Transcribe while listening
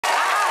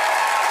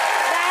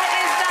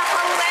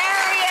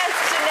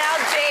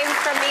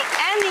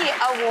Emmy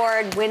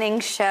Award-winning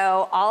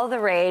show, all the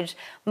rage,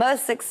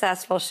 most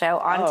successful show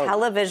on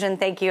television.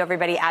 Thank you,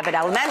 everybody, Abbott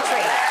Elementary.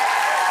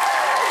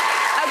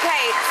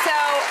 Okay, so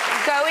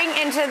going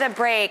into the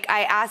break,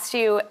 I asked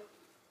you,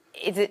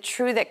 is it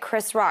true that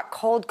Chris Rock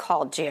cold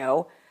called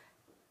you?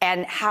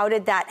 And how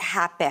did that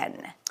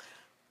happen?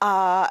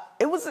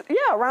 It was,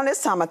 around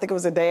this time. I think it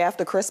was the day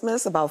after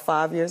Christmas, about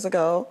 5 years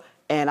ago.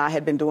 And I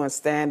had been doing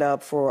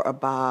stand-up for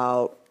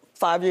about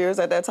 5 years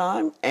at that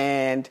time.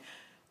 And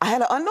I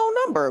had an unknown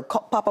number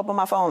pop up on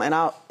my phone. And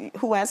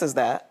who answers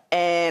that?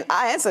 And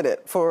I answered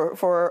it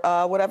for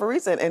whatever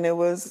reason.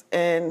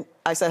 And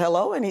I said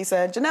hello, and he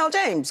said, Janelle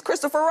James,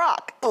 Christopher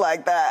Rock,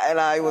 like that. And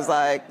I was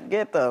like,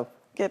 get the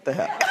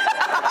heck.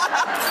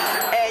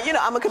 And,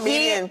 I'm a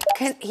comedian.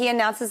 He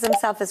announces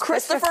himself as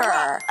Christopher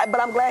Rock.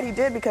 But I'm glad he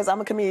did, because I'm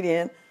a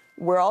comedian.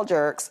 We're all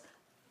jerks.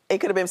 It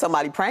could have been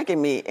somebody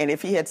pranking me, and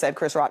if he had said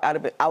Chris Rock, I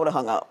would have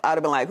hung up. I'd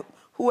have been like,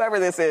 whoever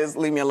this is,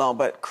 leave me alone.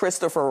 But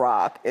Christopher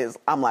Rock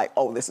I'm like,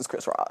 oh, this is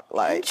Chris Rock.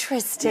 Like,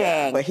 interesting.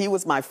 Yeah. But he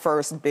was my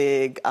first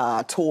big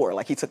tour.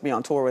 Like, he took me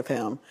on tour with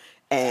him.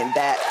 And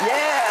that,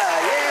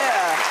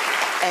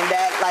 and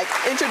that, like,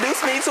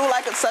 introduced me to,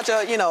 like, such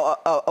a,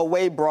 a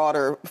way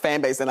broader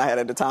fan base than I had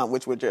at the time,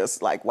 which were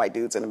just, like, white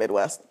dudes in the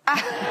Midwest.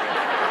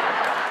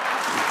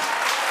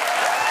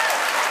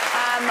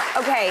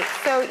 Okay,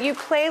 so you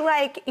play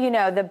like,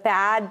 the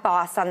bad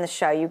boss on the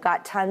show. You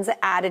got tons of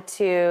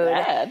attitude.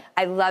 Bad.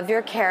 I love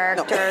your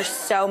character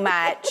so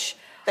much.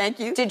 Thank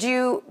you. Did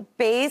you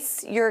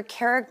base your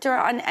character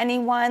on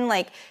anyone?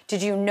 Like,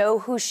 did you know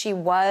who she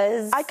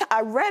was?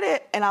 I read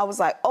it, and I was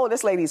like, oh,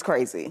 this lady's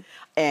crazy.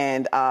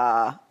 And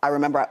I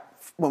remember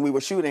when we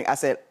were shooting, I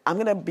said, I'm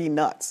going to be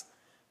nuts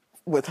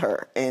with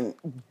her and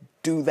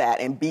do that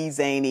and be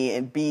zany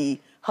and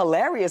be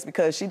hilarious,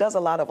 because she does a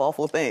lot of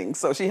awful things.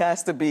 So she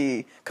has to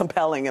be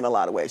compelling in a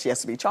lot of ways. She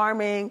has to be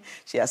charming.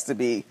 She has to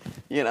be,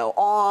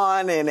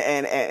 on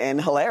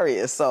and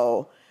hilarious.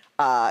 So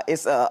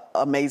it's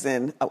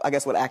amazing, I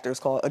guess what actors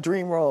call a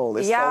dream role.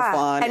 It's so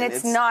fun. And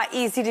it's not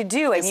easy to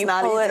do, and you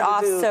pull it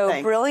off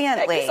so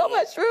brilliantly. Thank you so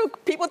much, Drew.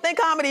 People think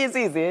comedy is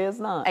easy. It's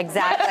not.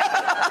 Exactly.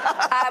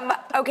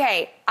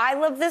 Okay, I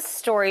love this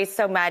story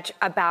so much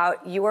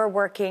about you were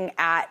working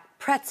at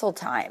Pretzel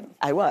Time.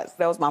 I was.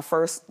 That was my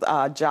first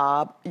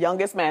job.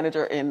 Youngest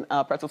manager in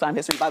Pretzel Time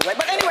history, by the way.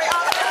 But anyway,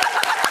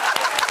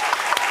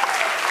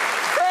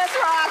 Chris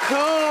Rock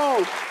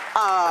who?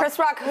 Chris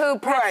Rock who?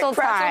 Pretzel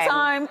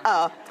Time.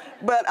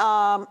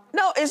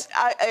 No,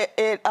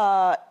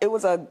 it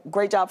was a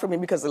great job for me,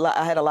 because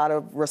I had a lot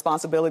of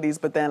responsibilities,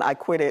 but then I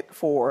quit it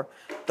for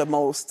the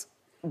most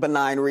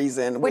benign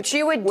reason. Which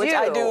you would do. Which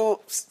I do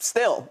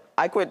still.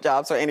 I quit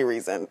jobs for any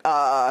reason.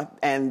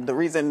 And the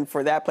reason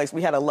for that place,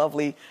 we had a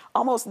lovely,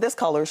 almost this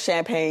color,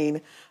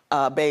 champagne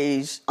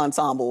beige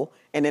ensemble,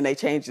 and then they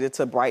changed it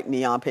to bright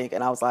neon pink,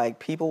 and I was like,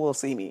 people will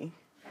see me.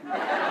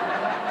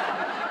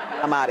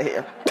 I'm out of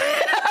here.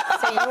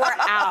 So you were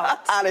out.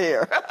 Out of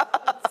here.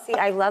 See,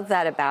 I love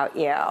that about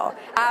you.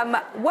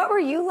 What were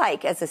you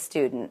like as a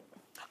student?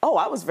 Oh,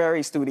 I was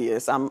very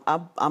studious. I'm a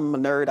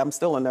nerd. I'm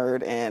still a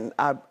nerd, and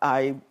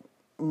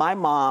my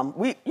mom,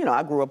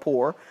 I grew up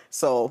poor,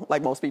 so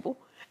like most people,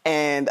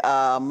 and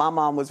my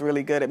mom was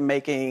really good at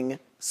making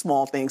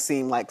small things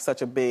seem like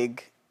such a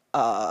big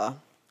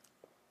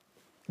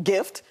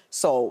gift.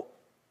 So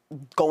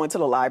going to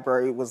the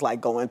library was like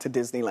going to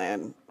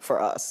Disneyland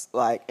for us.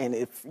 Like, and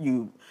if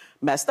you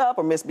messed up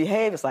or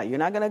misbehaved, it's like, you're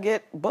not gonna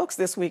get books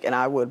this week, and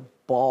I would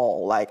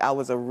bawl. Like, I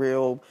was a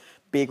real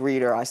big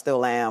reader. I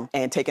still am.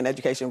 And taking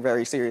education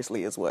very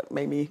seriously is what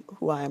made me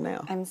who I am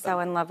now. I'm so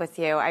in love with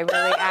you. I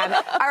really am.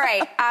 All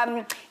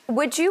right.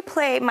 Would you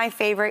play my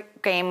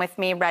favorite game with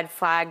me? Red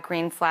flag,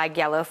 green flag,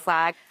 yellow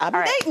flag. All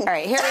right, here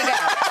we go. All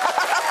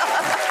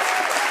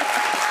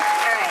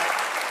right.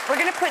 We're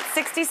going to put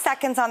 60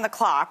 seconds on the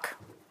clock.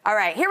 All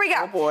right, here we go.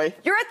 Oh, boy.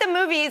 You're at the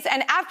movies,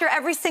 and after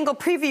every single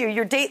preview,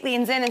 your date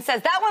leans in and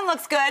says, that one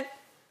looks good.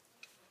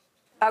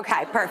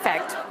 Okay,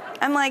 perfect.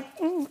 I'm like,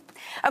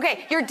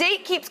 Okay, your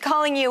date keeps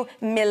calling you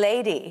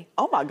milady.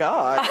 Oh, my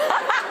God.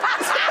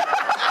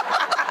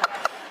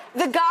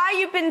 The guy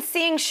you've been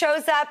seeing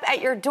shows up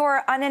at your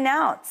door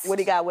unannounced. What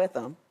do you got with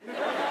him?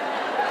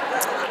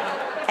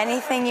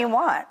 Anything you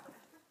want.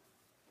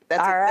 All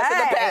right.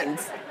 It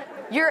depends.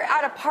 You're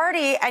at a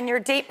party, and your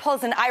date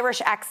pulls an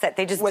Irish exit.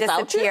 They just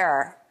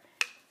disappear.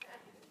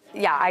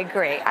 Yeah, I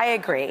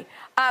agree.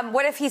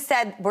 What if he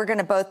said, we're going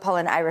to both pull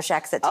an Irish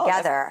exit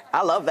together?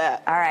 I love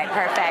that. All right,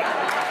 perfect.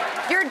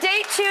 Your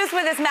date chews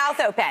with his mouth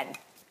open.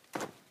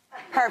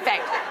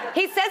 Perfect.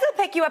 He says he'll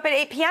pick you up at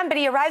 8 p.m., but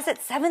he arrives at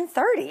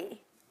 7:30.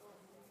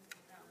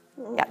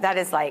 Yeah, that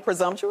is like...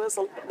 presumptuous?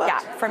 Yeah,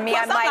 for me,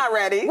 I'm like... not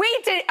ready. We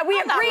agreed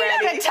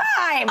at a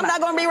time. I'm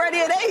not going to be ready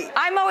at 8.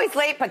 I'm always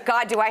late, but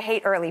God, do I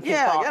hate early people.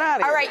 Yeah, get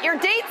out of here. All right, your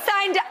date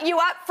signed you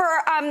up for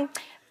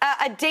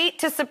a date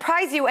to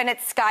surprise you, and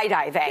it's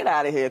skydiving. Get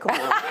out of here, come on.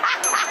 I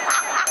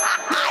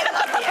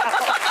love you.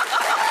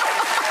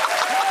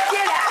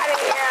 Get out of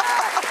here.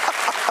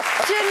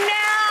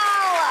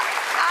 Janelle,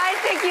 I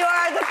think you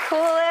are the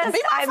coolest.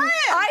 Be my friend.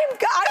 I'm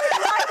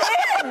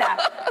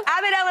in.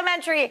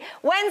 Elementary,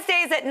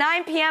 Wednesdays at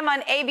 9 p.m.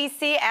 on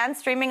ABC and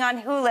streaming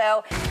on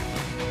Hulu.